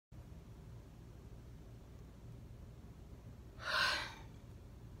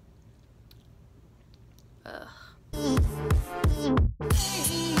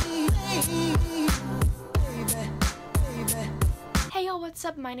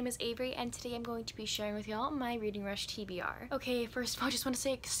up? My name is Avery and today I'm going to be sharing with y'all my reading rush TBR. Okay, first of all, I just want to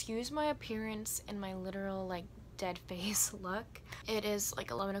say excuse my appearance and my literal like dead face look. It is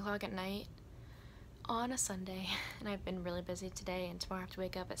like 11 o'clock at night on a Sunday and I've been really busy today, and tomorrow I have to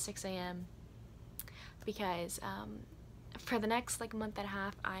wake up at 6 a.m. because for the next like month and a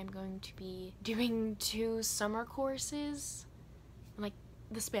half I'm going to be doing 2 summer courses in like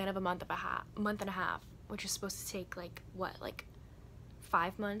the span of a month and a half, which is supposed to take like what, like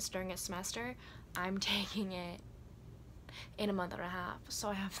 5 months during a semester. I'm taking it in a month and a half, so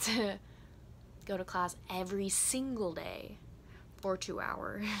I have to go to class every single day for 2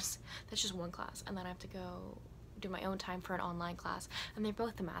 hours. That's just one class, and then I have to go do my own time for an online class, and they're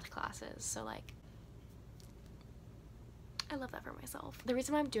both the math classes, so like I love that for myself. The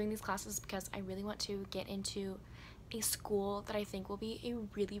reason why I'm doing these classes is because I really want to get into a school that I think will be a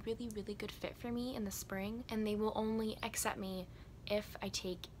really good fit for me in the spring, and they will only accept me if I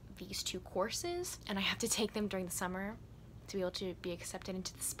take these 2 courses, and I have to take them during the summer to be able to be accepted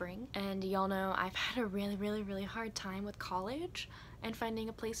into the spring. And y'all know I've had a really hard time with college and finding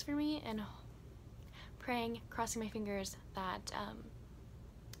a place for me, and praying, crossing my fingers that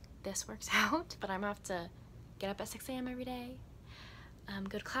this works out. But I'm gonna have to get up at 6 a.m. every day,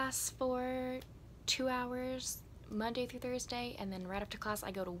 go to class for 2 hours Monday through Thursday, and then right after class I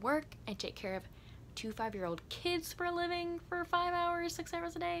go to work and take care of 2 5-year-old kids for a living for 5 hours, 6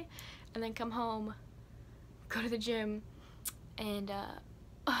 hours a day, and then come home, go to the gym, and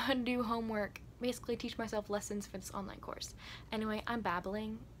do homework, basically teach myself lessons for this online course. Anyway, I'm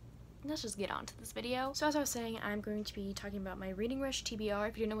babbling. Let's just get on to this video. So as I was saying, I'm going to be talking about my reading rush TBR.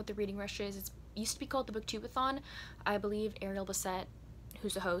 If you don't know what the reading rush is, it used to be called the Booktubeathon. I believe Ariel Bassett,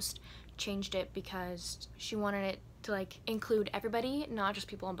 who's the host, changed it because she wanted it to like include everybody, not just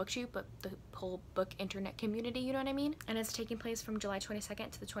people on BookTube, but the whole book internet community, you know what I mean? And it's taking place from July 22nd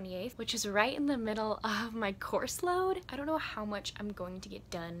to the 28th, which is right in the middle of my course load. I don't know how much I'm going to get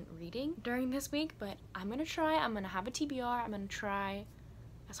done reading during this week, but I'm gonna try. I'm gonna have a TBR. I'm gonna try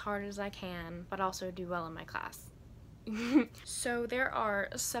as hard as I can, but also do well in my class. So there are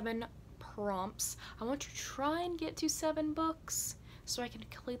 7 prompts. I want to try and get to 7 books so I can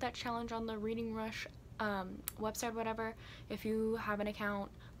complete that challenge on the reading rush website or whatever. If you have an account,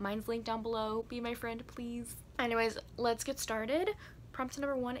 mine's linked down below. Be my friend, please. Anyways, let's get started. Prompt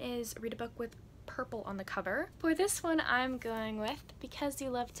number 1 is read a book with purple on the cover. For this one, I'm going with Because You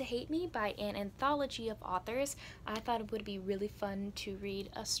Love to Hate Me by an anthology of authors. I thought it would be really fun to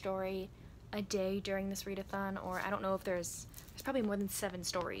read a story a day during this readathon, or I don't know if there's probably more than 7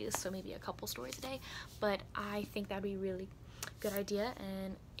 stories, so maybe a couple stories a day, but I think that'd be really good idea.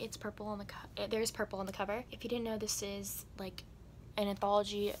 And it's purple on the there's purple on the cover. If you didn't know, this is like an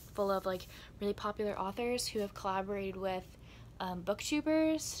anthology full of like really popular authors who have collaborated with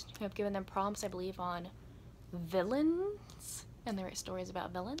booktubers who have given them prompts, I believe, on villains, and they write stories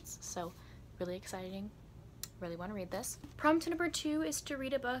about villains, so really exciting. Really want to read this. Prompt number 2 is to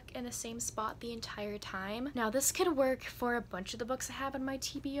read a book in the same spot the entire time. Now this could work for a bunch of the books I have in my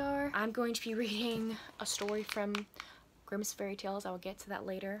TBR. I'm going to be reading a story from Grimm's Fairy Tales. I will get to that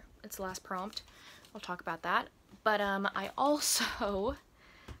later. It's the last prompt. I'll talk about that. But I also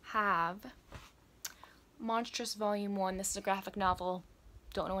have Monstrous Volume 1. This is a graphic novel.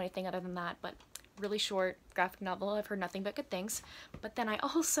 Don't know anything other than that, but really short graphic novel. I've heard nothing but good things. But then I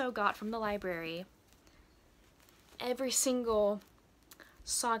also got from the library every single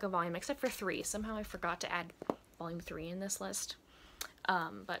saga volume except for 3. Somehow I forgot to add volume 3 in this list.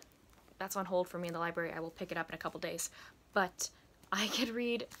 But that's on hold for me in the library. I will pick it up in a couple days. But I could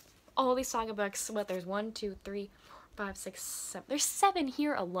read all these saga books. What, there's 1, 2, 3, 4, 5, 6, 7. There's 7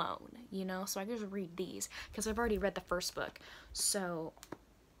 here alone, you know? So I could just read these because I've already read the first book. So,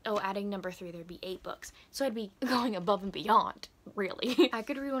 oh, adding number 3, there'd be 8 books. So I'd be going above and beyond, really. I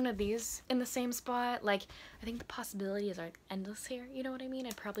could read one of these in the same spot. Like, I think the possibilities are endless here, you know what I mean?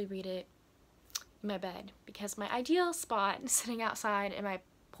 I'd probably read it in my bed, because my ideal spot, sitting outside in my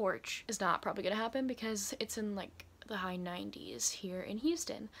porch, is not probably gonna happen because it's in like the high 90s here in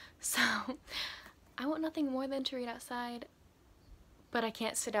Houston. So I want nothing more than to read outside, but I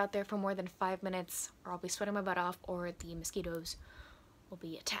can't sit out there for more than 5 minutes or I'll be sweating my butt off or the mosquitoes will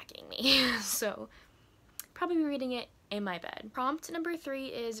be attacking me. So probably be reading it in my bed. Prompt number 3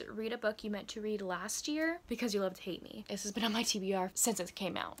 is read a book you meant to read last year. Because You Love to Hate Me. This has been on my TBR since it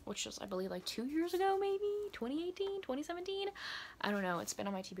came out, which was I believe like 2 years ago, maybe 2018, 2017. I don't know, it's been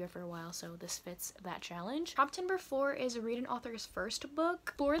on my TBR for a while, so this fits that challenge. Prompt number 4 is read an author's first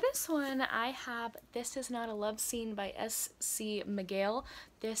book. For this one, I have This Is Not a Love Scene by S.C. Miguel.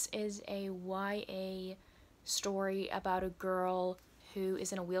 This is a YA story about a girl who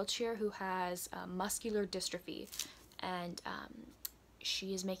is in a wheelchair who has muscular dystrophy, and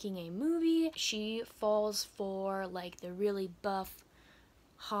she is making a movie. She falls for like the really buff,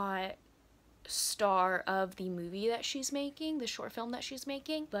 hot star of the movie that she's making, the short film that she's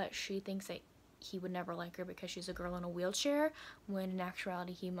making, but she thinks that he would never like her because she's a girl in a wheelchair, when in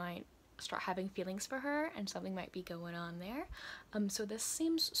actuality he might start having feelings for her and something might be going on there. So this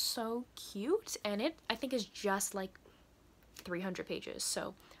seems so cute, and it I think is just like 300 pages,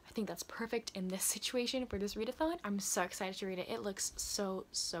 so I think that's perfect in this situation for this readathon. I'm so excited to read it. It looks so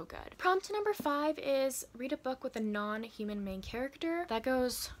good. Prompt number 5 is read a book with a non-human main character. That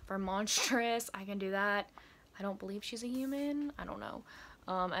goes for monstrous. I can do that. I don't believe she's a human. I don't know.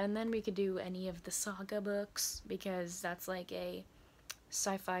 And then we could do any of the saga books, because that's like a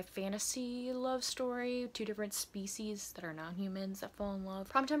sci-fi fantasy love story, 2 different species that are non-humans that fall in love.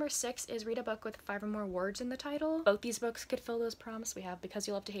 Prompt number 6 is read a book with 5 or more words in the title. Both these books could fill those prompts. We have Because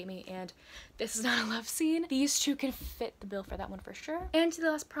You Love to Hate Me and This Is Not a Love Scene. These 2 can fit the bill for that one for sure. And to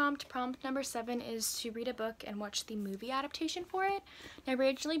the last prompt, prompt number 7 is to read a book and watch the movie adaptation for it. Now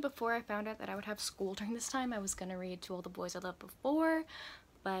originally, before I found out that I would have school during this time, I was gonna read To All the Boys I Loved Before,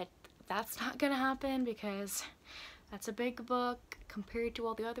 but that's not gonna happen because that's a big book compared to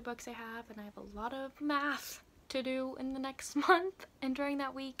all the other books I have, and I have a lot of math to do in the next month and during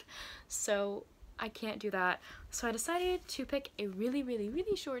that week, so I can't do that. So I decided to pick a really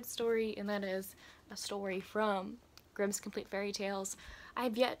short story, and that is a story from Grimm's Complete Fairy Tales. I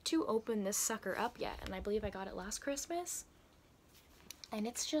have yet to open this sucker up yet, and I believe I got it last Christmas, and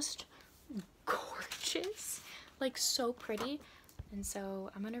it's just gorgeous, like so pretty. And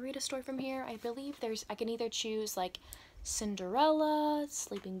so I'm gonna read a story from here. I believe I can either choose like Cinderella,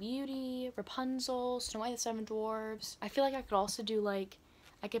 Sleeping Beauty, Rapunzel, Snow White and the Seven Dwarfs. I feel like I could also do like,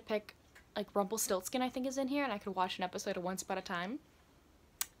 I could pick like Rumpelstiltskin I think is in here, and I could watch an episode of Once Upon a Time.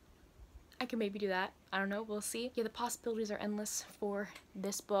 I could maybe do that. I don't know, we'll see. Yeah, the possibilities are endless for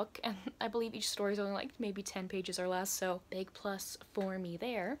this book, and I believe each story is only like maybe 10 pages or less, so big plus for me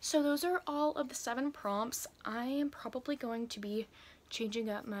there. So those are all of the 7 prompts. I am probably going to be changing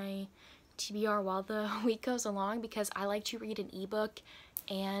up my TBR while the week goes along, because I like to read an ebook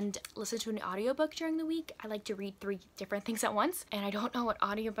and listen to an audiobook during the week. I like to read 3 different things at once, and I don't know what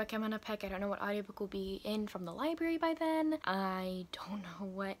audiobook I'm gonna pick. I don't know what audiobook will be in from the library by then. I don't know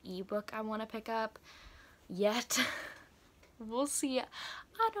what ebook I want to pick up yet. We'll see.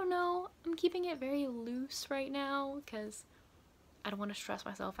 I don't know. I'm keeping it very loose right now because I don't want to stress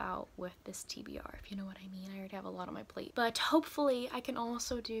myself out with this TBR, if you know what I mean. I already have a lot on my plate. But hopefully I can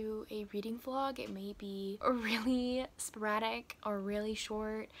also do a reading vlog. It may be really sporadic or really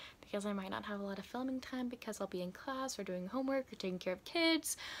short because I might not have a lot of filming time because I'll be in class or doing homework or taking care of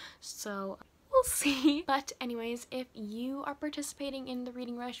kids. So we'll see. But anyways, if you are participating in the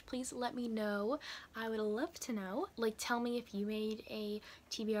reading rush, please let me know. I would love to know. Like, tell me if you made a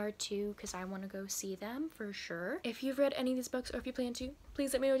TBR too, because I want to go see them for sure. If you've read any of these books or if you plan to,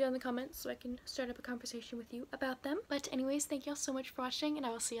 please let me know down in the comments so I can start up a conversation with you about them. But anyways, thank y'all so much for watching, and I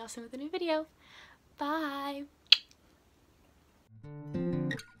will see y'all soon with a new video. Bye!